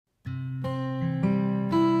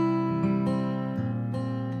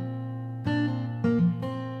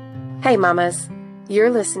Hey mamas, you're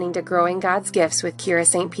listening to Growing God's Gifts with Kira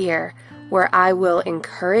St. Pierre, where I will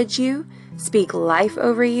encourage you, speak life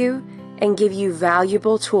over you, and give you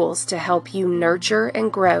valuable tools to help you nurture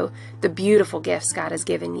and grow the beautiful gifts God has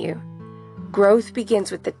given you. Growth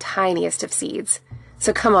begins with the tiniest of seeds.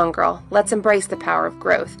 So come on, girl, let's embrace the power of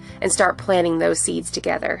growth and start planting those seeds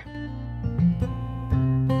together.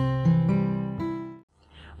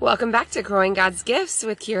 Welcome back to Growing God's Gifts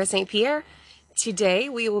with Kira St. Pierre. Today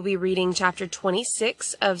we will be reading chapter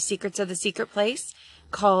 26 of Secrets of the Secret Place,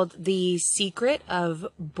 called The Secret of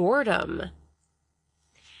Boredom.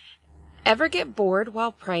 Ever get bored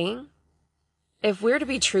while praying? If we're to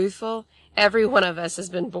be truthful, every one of us has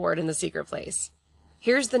been bored in the secret place.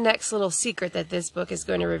 Here's the next little secret that this book is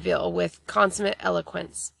going to reveal with consummate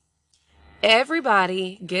eloquence.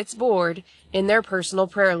 Everybody gets bored in their personal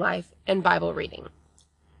prayer life and Bible reading.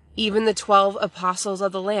 Even the 12 apostles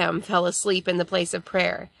of the Lamb fell asleep in the place of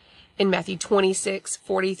prayer in Matthew 26,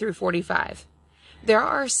 40 through 45. There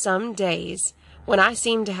are some days when I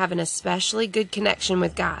seem to have an especially good connection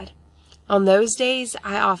with God. On those days,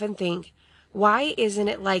 I often think, why isn't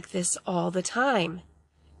it like this all the time?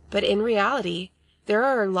 But in reality, there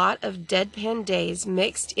are a lot of deadpan days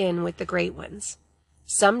mixed in with the great ones.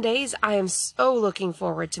 Some days I am so looking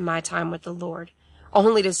forward to my time with the Lord,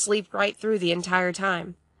 only to sleep right through the entire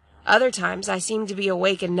time. Other times I seem to be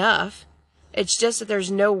awake enough. It's just that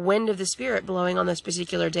there's no wind of the Spirit blowing on this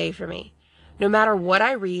particular day for me. No matter what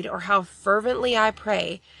I read or how fervently I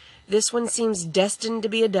pray, this one seems destined to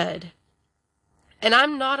be a dud. And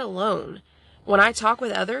I'm not alone. When I talk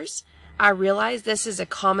with others, I realize this is a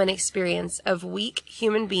common experience of weak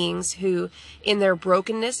human beings who, in their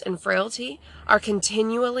brokenness and frailty, are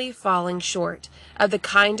continually falling short of the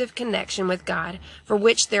kind of connection with God for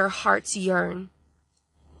which their hearts yearn.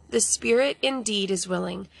 The spirit indeed is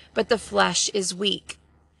willing, but the flesh is weak.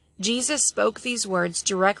 Jesus spoke these words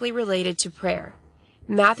directly related to prayer.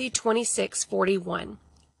 Matthew 26:41.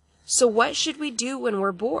 So what should we do when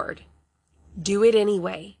we're bored? Do it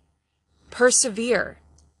anyway. Persevere.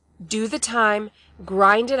 Do the time,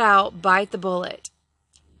 grind it out, bite the bullet.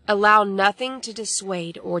 Allow nothing to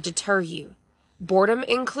dissuade or deter you, boredom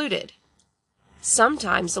included.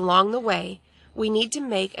 Sometimes along the way, we need to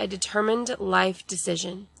make a determined life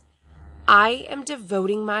decision. I am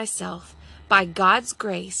devoting myself by God's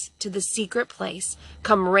grace to the secret place,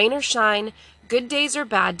 come rain or shine, good days or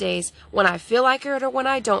bad days, when I feel like it or when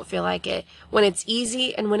I don't feel like it, when it's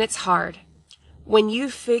easy and when it's hard. When you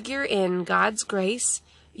figure in God's grace,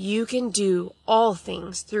 you can do all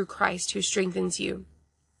things through Christ who strengthens you.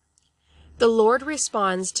 The Lord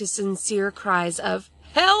responds to sincere cries of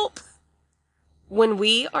help. When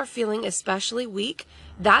we are feeling especially weak,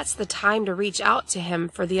 that's the time to reach out to Him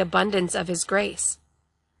for the abundance of His grace.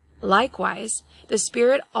 Likewise, the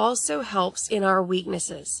Spirit also helps in our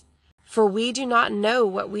weaknesses, for we do not know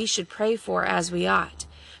what we should pray for as we ought,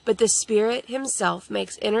 but the Spirit Himself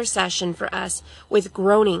makes intercession for us with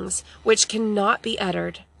groanings which cannot be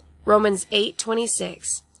uttered. Romans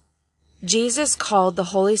 8:26. Jesus called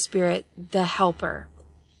the Holy Spirit the Helper.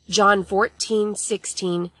 John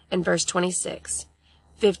 14:16 and verse 26.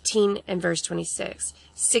 15 and verse 26,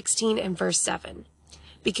 16 and verse 7,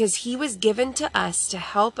 because He was given to us to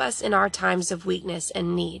help us in our times of weakness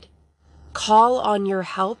and need. Call on your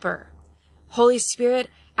helper. Holy Spirit,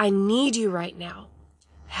 I need you right now.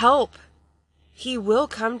 Help. He will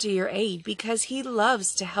come to your aid because He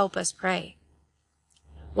loves to help us pray.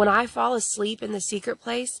 When I fall asleep in the secret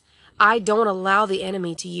place, I don't allow the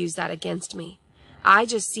enemy to use that against me. I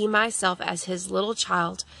just see myself as His little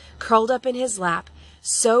child, curled up in His lap,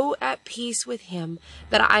 so at peace with Him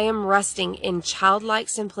that I am resting in childlike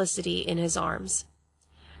simplicity in His arms.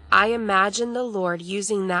 I imagine the Lord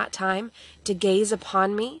using that time to gaze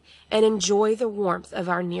upon me and enjoy the warmth of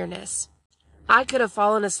our nearness. I could have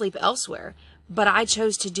fallen asleep elsewhere, but I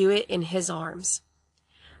chose to do it in His arms.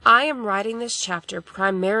 I am writing this chapter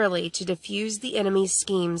primarily to diffuse the enemy's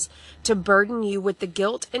schemes to burden you with the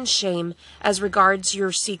guilt and shame as regards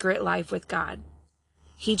your secret life with God.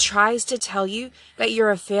 He tries to tell you that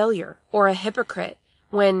you're a failure or a hypocrite,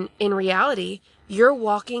 when, in reality, you're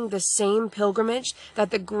walking the same pilgrimage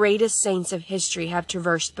that the greatest saints of history have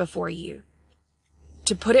traversed before you.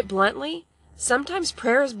 To put it bluntly, sometimes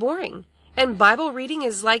prayer is boring, and Bible reading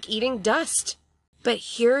is like eating dust. But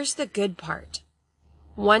here's the good part.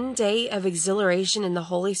 One day of exhilaration in the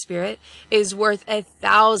Holy Spirit is worth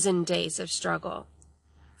 1,000 days of struggle.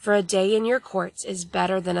 For a day in your courts is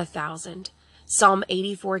better than 1,000. Psalm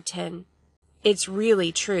 84:10. It's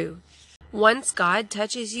really true. Once God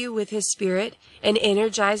touches you with His Spirit and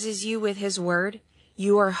energizes you with His Word,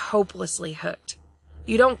 you are hopelessly hooked.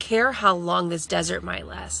 You don't care how long this desert might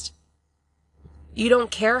last. You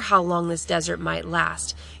don't care how long this desert might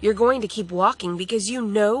last. You're going to keep walking because you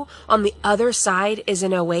know on the other side is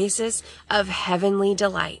an oasis of heavenly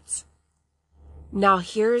delights. Now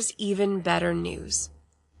here's even better news.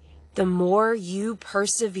 The more you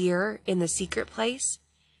persevere in the secret place,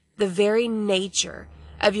 the very nature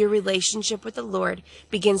of your relationship with the Lord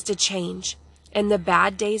begins to change, and the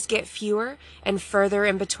bad days get fewer and further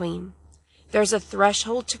in between. There's a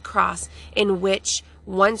threshold to cross in which,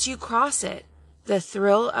 once you cross it, the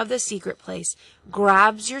thrill of the secret place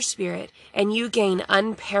grabs your spirit and you gain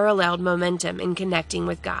unparalleled momentum in connecting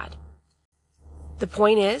with God. The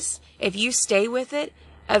point is, if you stay with it,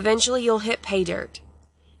 eventually you'll hit pay dirt.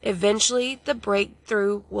 Eventually the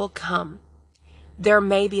breakthrough will come. There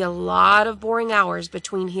may be a lot of boring hours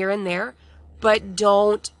between here and there, but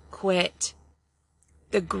don't quit.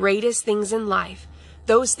 The greatest things in life,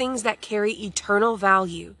 those things that carry eternal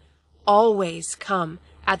value, always come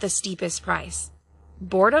at the steepest price.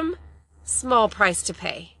 Boredom, small price to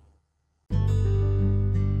pay.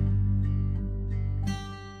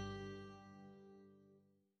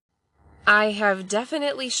 I have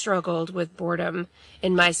definitely struggled with boredom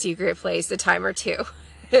in my secret place a time or two.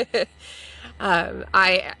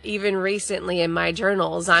 I even recently in my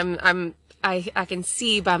journals, I can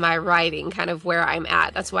see by my writing kind of where I'm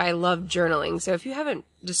at. That's why I love journaling. So if you haven't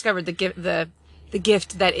discovered the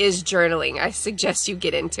gift that is journaling, I suggest you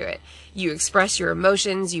get into it. You express your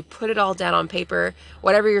emotions, you put it all down on paper,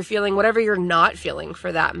 whatever you're feeling, whatever you're not feeling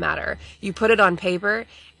for that matter. You put it on paper,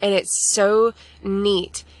 and it's so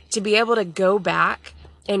neat to be able to go back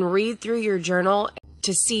and read through your journal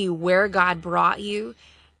to see where God brought you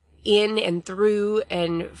in and through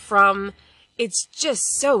and from. It's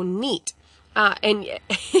just so neat. And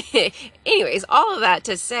anyways, all of that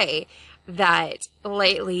to say that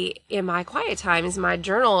lately in my quiet times, my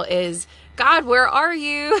journal is, God, where are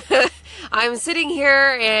you? I'm sitting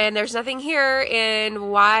here and there's nothing here.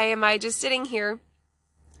 And why am I just sitting here?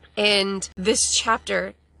 And this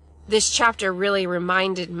chapter really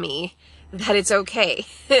reminded me that it's okay,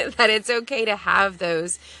 that it's okay to have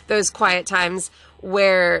those quiet times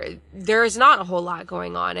where there's not a whole lot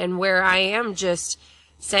going on and where I am just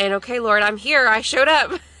saying, okay, Lord, I'm here. I showed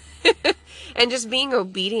up. And just being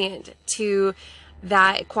obedient to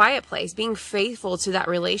that quiet place, being faithful to that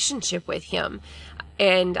relationship with Him.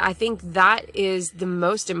 And I think that is the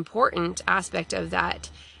most important aspect of that,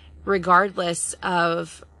 regardless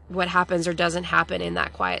of what happens or doesn't happen in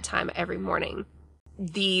that quiet time every morning.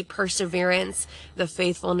 The perseverance, the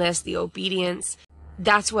faithfulness, the obedience,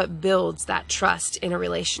 that's what builds that trust in a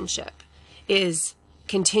relationship, is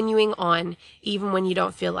continuing on even when you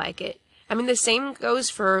don't feel like it. I mean, the same goes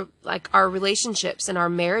for like our relationships and our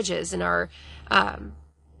marriages and our,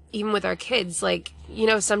 even with our kids. Like, you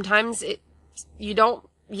know, sometimes you don't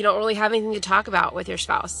really have anything to talk about with your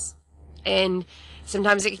spouse, and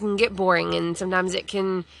sometimes it can get boring, and sometimes it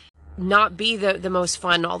can not be the most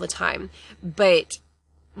fun all the time. But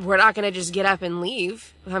we're not going to just get up and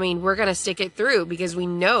leave. I mean, we're going to stick it through because we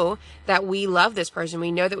know that we love this person.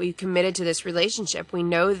 We know that we've committed to this relationship. We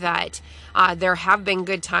know that there have been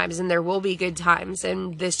good times and there will be good times.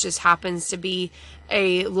 And this just happens to be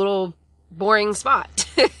a little boring spot.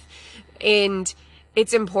 And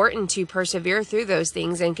it's important to persevere through those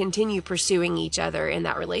things and continue pursuing each other in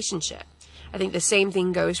that relationship. I think the same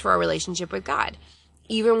thing goes for our relationship with God.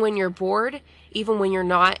 Even when you're bored, even when you're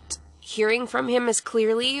not hearing from Him as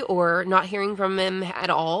clearly or not hearing from Him at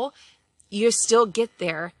all, you still get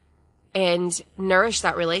there and nourish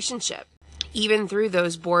that relationship, even through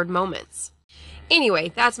those bored moments.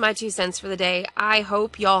 Anyway, that's my 2 cents for the day. I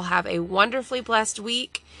hope y'all have a wonderfully blessed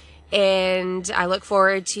week, and I look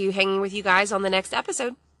forward to hanging with you guys on the next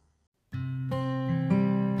episode.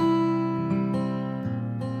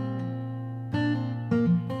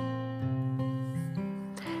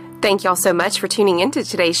 Thank y'all so much for tuning into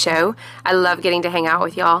today's show. I love getting to hang out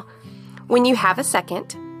with y'all. When you have a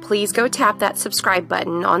second, please go tap that subscribe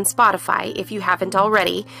button on Spotify if you haven't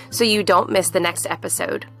already, so you don't miss the next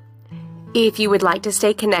episode. If you would like to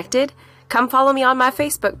stay connected, come follow me on my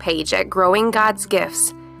Facebook page at Growing God's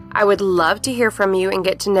Gifts. I would love to hear from you and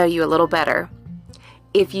get to know you a little better.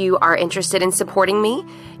 If you are interested in supporting me,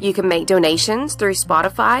 you can make donations through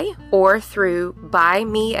Spotify or through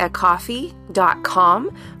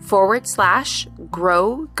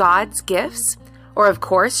buymeacoffee.com/Grow God's Gifts. Or of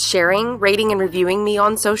course, sharing, rating, and reviewing me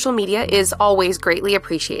on social media is always greatly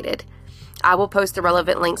appreciated. I will post the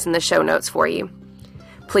relevant links in the show notes for you.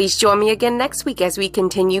 Please join me again next week as we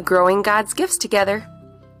continue growing God's gifts together.